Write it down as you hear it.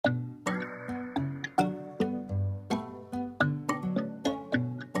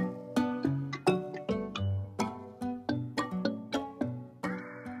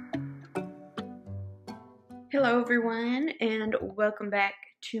Hello everyone and welcome back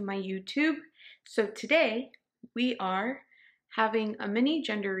to my YouTube. So today we are having a mini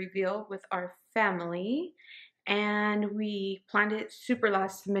gender reveal with our family and we planned it super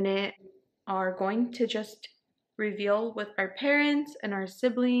last minute. Are going to just reveal with our parents and our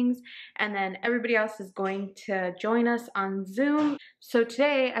siblings, and then everybody else is going to join us on Zoom. So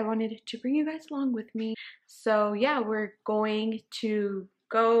today I wanted to bring you guys along with me. So yeah, we're going to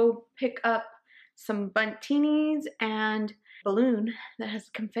go pick up some buntinis and a balloon that has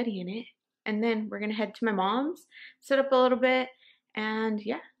confetti in it, and then we're gonna head to my mom's, sit up a little bit, and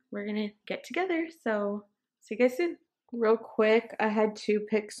yeah, we're gonna get together. So see you guys soon. Real quick, I had to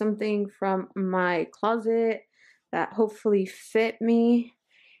pick something from my closet that hopefully fit me.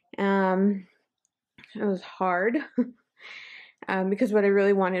 It was hard because what I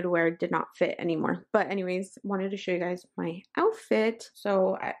really wanted to wear did not fit anymore. But anyways, wanted to show you guys my outfit.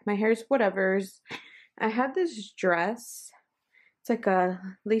 So my hair's whatever's. I had this dress. It's like a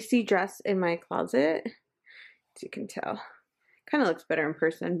lacy dress in my closet, as you can tell. Kind of looks better in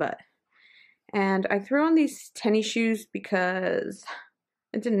person, but. And I threw on these tennis shoes because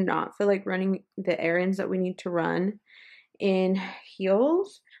I did not feel like running the errands that we need to run in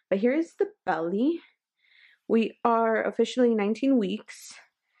heels. But here's the belly. We are officially 19 weeks.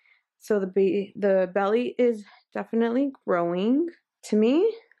 So the belly is definitely growing. To me,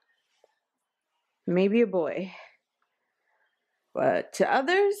 maybe a boy. But to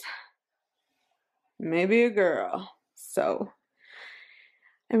others, maybe a girl. So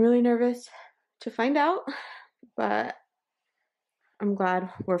I'm really nervous to find out, but I'm glad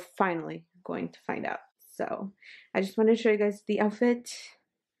we're finally going to find out. So I just wanted to show you guys the outfit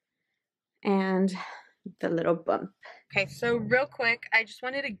and the little bump. Okay, so real quick, I just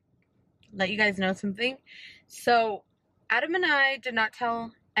wanted to let you guys know something. So Adam and I did not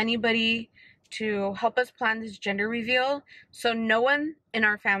tell anybody to help us plan this gender reveal. So no one in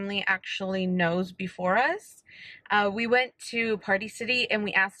our family actually knows before us. We went to Party City and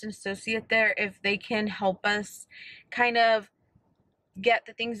we asked an associate there if they can help us kind of get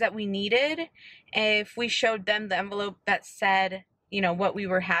the things that we needed if we showed them the envelope that said, you know, what we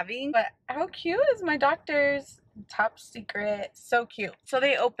were having. But how cute is my doctor's top secret? So cute. So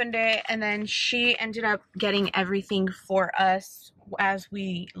they opened it and then she ended up getting everything for us as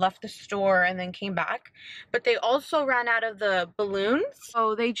we left the store and then came back. But they also ran out of the balloons,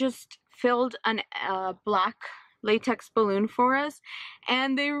 so they just filled a black latex balloon for us,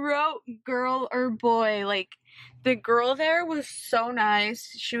 and they wrote girl or boy. Like, the girl there was so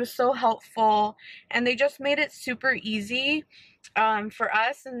nice, she was so helpful, and they just made it super easy for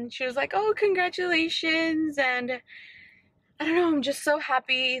us. And she was like, oh, congratulations. And I don't know, I'm just so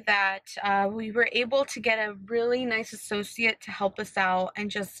happy that we were able to get a really nice associate to help us out and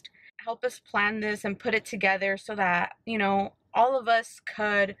just help us plan this and put it together so that, you know, all of us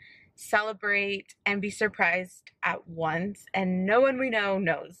could celebrate and be surprised at once, and no one we know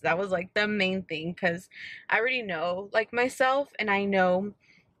knows. That was like the main thing, because I already know like myself, and I know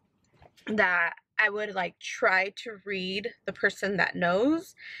that I would like try to read the person that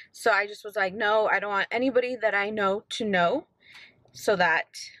knows. So I just was like, no, I don't want anybody that I know to know, so that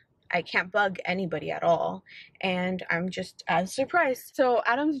I can't bug anybody at all, and I'm just as surprised. So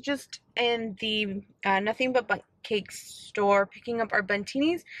Adam's just in the Nothing But Bundt Cakes store picking up our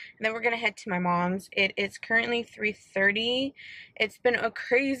buntinis, and then we're gonna head to my mom's. It is currently 3:30. It's been a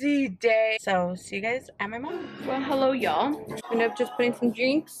crazy day, so see you guys at my mom's. Well, hello y'all. Ended up just putting some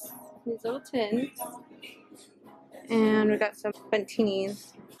drinks in these little tins, and we got some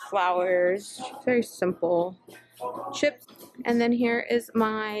buntinis, flowers, very simple, chips, and then here is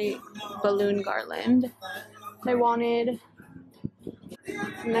my balloon garland I wanted.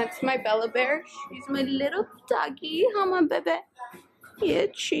 And that's my Bella Bear. She's my little doggy. How my baby? Yeah,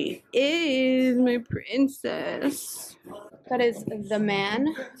 she is my princess. That is the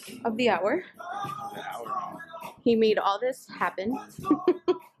man of the hour. He made all this happen.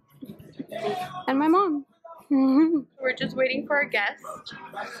 And my mom. We're just waiting for our guest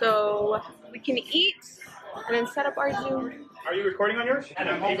so we can eat and then set up our Zoom. Are you recording on yours? I'm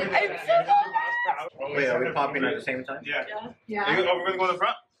so sorry. Wait, are we popping at the same time? Yeah. Yeah. Are we going to go in the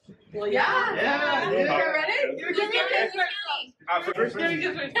front? Well, yeah. Yeah. You guys ready? You're just First.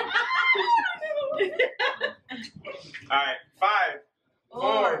 Alright, 5,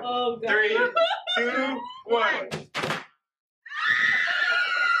 4, 3, 2, 1.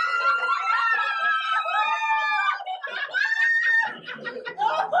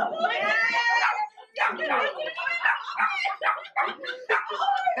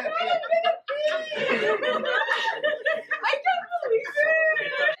 I can't believe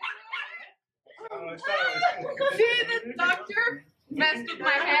it! messed with my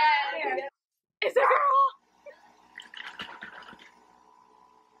head. It's a girl.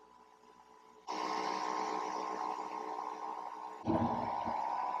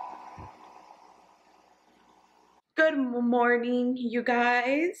 Good morning, you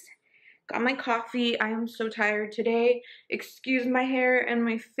guys. Got my coffee. I am so tired today. Excuse my hair and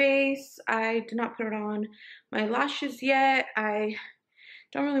my face. I did not put it on my lashes yet. I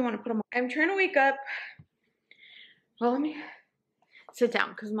don't really want to put them on. I'm trying to wake up. Well, let me sit down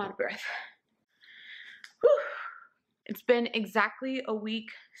because I'm out of breath. Whew. It's been exactly a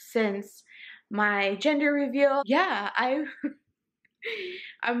week since my gender reveal. Yeah, I'm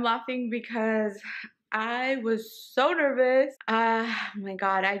laughing because I was so nervous. Oh my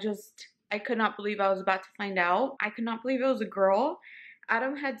God, I could not believe I was about to find out. I could not believe it was a girl.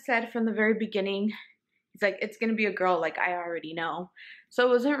 Adam had said from the very beginning, he's like, it's gonna be a girl, like I already know. So it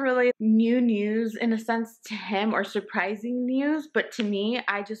wasn't really new news in a sense to him or surprising news, but to me,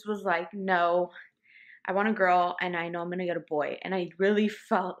 I just was like, no, I want a girl and I know I'm gonna get a boy. And I really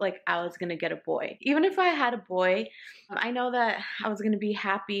felt like I was gonna get a boy. Even if I had a boy, I know that I was gonna be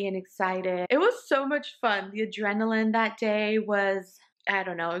happy and excited. It was so much fun. The adrenaline that day was, I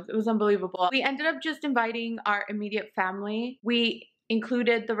don't know, it was unbelievable. We ended up just inviting our immediate family. We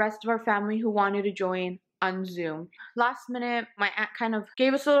included the rest of our family who wanted to join on Zoom. Last minute, my aunt kind of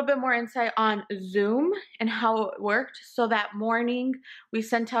gave us a little bit more insight on Zoom and how it worked. So that morning, we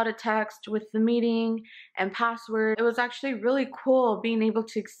sent out a text with the meeting and password. It was actually really cool being able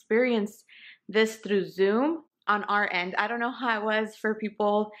to experience this through Zoom on our end. I don't know how it was for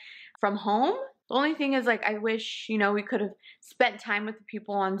people from home. The only thing is, like, I wish, you know, we could have spent time with the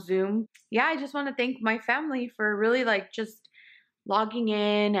people on Zoom. Yeah, I just want to thank my family for really, like, just logging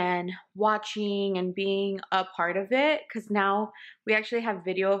in and watching and being a part of it, because now we actually have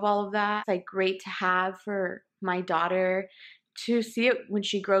video of all of that. It's like great to have for my daughter to see it when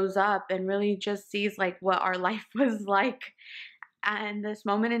she grows up and really just sees like what our life was like and this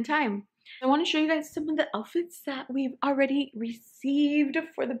moment in time. I want to show you guys some of the outfits that we've already received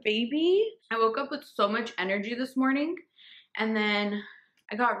for the baby. I woke up with so much energy this morning and then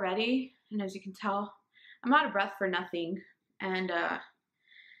I got ready, and as you can tell, I'm out of breath for nothing. And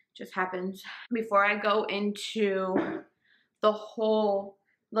just happens. Before I go into the whole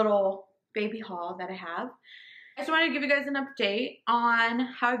little baby haul that I have, I just wanted to give you guys an update on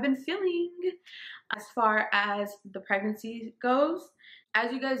how I've been feeling as far as the pregnancy goes.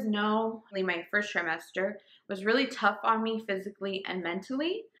 As you guys know, my first trimester was really tough on me physically and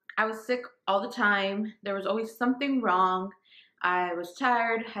mentally. I was sick all the time. There was always something wrong. I was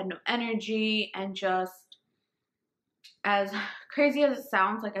tired, had no energy, and just, as crazy as it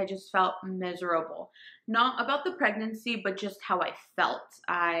sounds, like I just felt miserable. Not about the pregnancy, but just how I felt.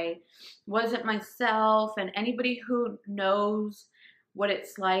 I wasn't myself, and anybody who knows what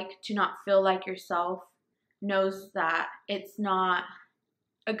it's like to not feel like yourself knows that it's not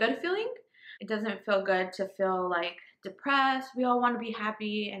a good feeling. It doesn't feel good to feel like depressed. We all want to be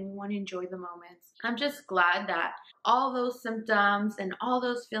happy and we want to enjoy the moments. I'm just glad that all those symptoms and all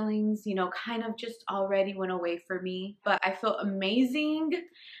those feelings, you know, kind of just already went away for me. But I feel amazing.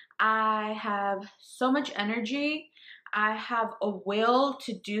 I have so much energy. I have a will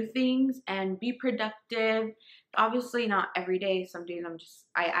to do things and be productive. Obviously not every day. Some days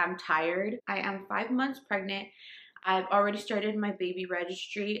I am tired. I am 5 months pregnant. I've already started my baby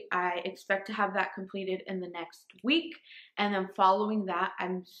registry. I expect to have that completed in the next week. And then following that,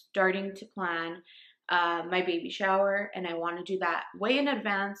 I'm starting to plan my baby shower. And I want to do that way in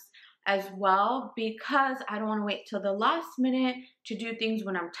advance as well, because I don't want to wait till the last minute to do things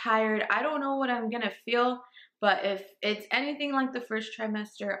when I'm tired. I don't know what I'm going to feel, but if it's anything like the first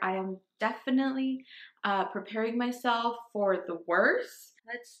trimester, I am definitely preparing myself for the worst.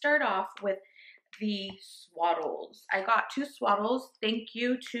 Let's start off with the swaddles. I got 2 swaddles. Thank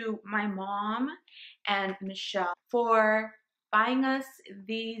you to my mom and Michelle for buying us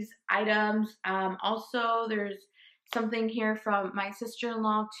these items. Also, there's something here from my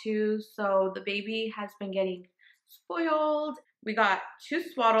sister-in-law too. So the baby has been getting spoiled. We got 2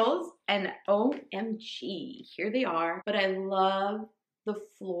 swaddles and OMG, here they are. But I love the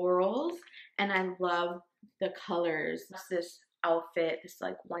florals and I love the colors. This outfit, this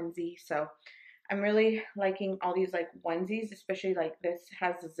like onesie. So I'm really liking all these like onesies, especially like this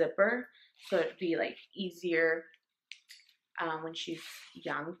has a zipper, so it'd be like easier when she's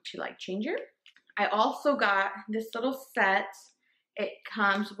young to like change her. I also got this little set. It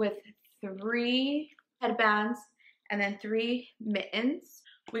comes with 3 headbands and then 3 mittens.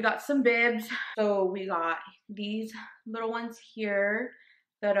 We got some bibs. So we got these little ones here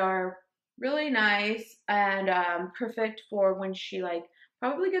that are really nice and perfect for when she like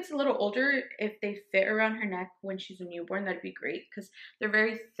probably gets a little older. If they fit around her neck when she's a newborn, that'd be great because they're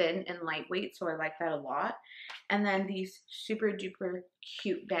very thin and lightweight, so I like that a lot. And then these super duper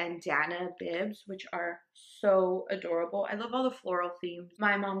cute bandana bibs, which are so adorable. I love all the floral themes.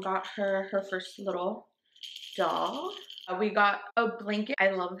 My mom got her first little doll. We got a blanket.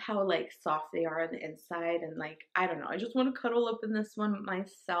 I love how like soft they are on the inside, and like I don't know, I just want to cuddle up in this one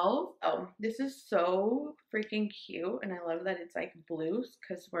myself. Oh, this is so freaking cute, and I love that it's like blues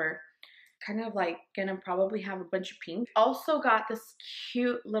because we're kind of like gonna probably have a bunch of pink. Also got this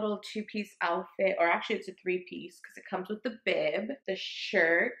cute little two-piece outfit, or actually it's a three-piece because it comes with the bib, the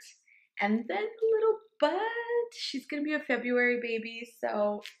shirt, and then the little butt. She's gonna be a February baby,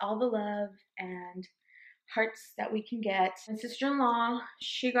 so all the love and hearts that we can get. My sister-in-law,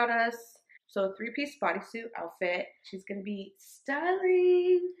 she got us so three-piece bodysuit outfit. She's gonna be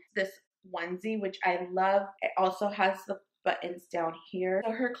styling this onesie, which I love. It also has the buttons down here.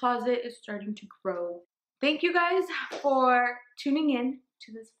 So her closet is starting to grow. Thank you guys for tuning in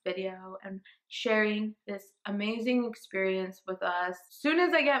to this video and sharing this amazing experience with us. As soon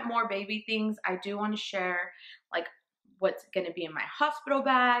as I get more baby things, I do want to share like what's going to be in my hospital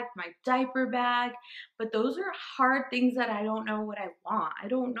bag, my diaper bag, but those are hard things that I don't know what I want. I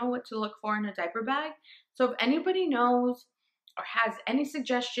don't know what to look for in a diaper bag. So if anybody knows or has any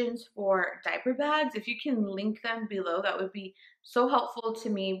suggestions for diaper bags, if you can link them below, that would be so helpful to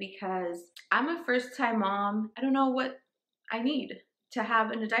me because I'm a first-time mom. I don't know what I need to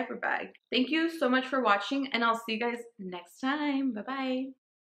have in a diaper bag. Thank you so much for watching, and I'll see you guys next time. Bye-bye.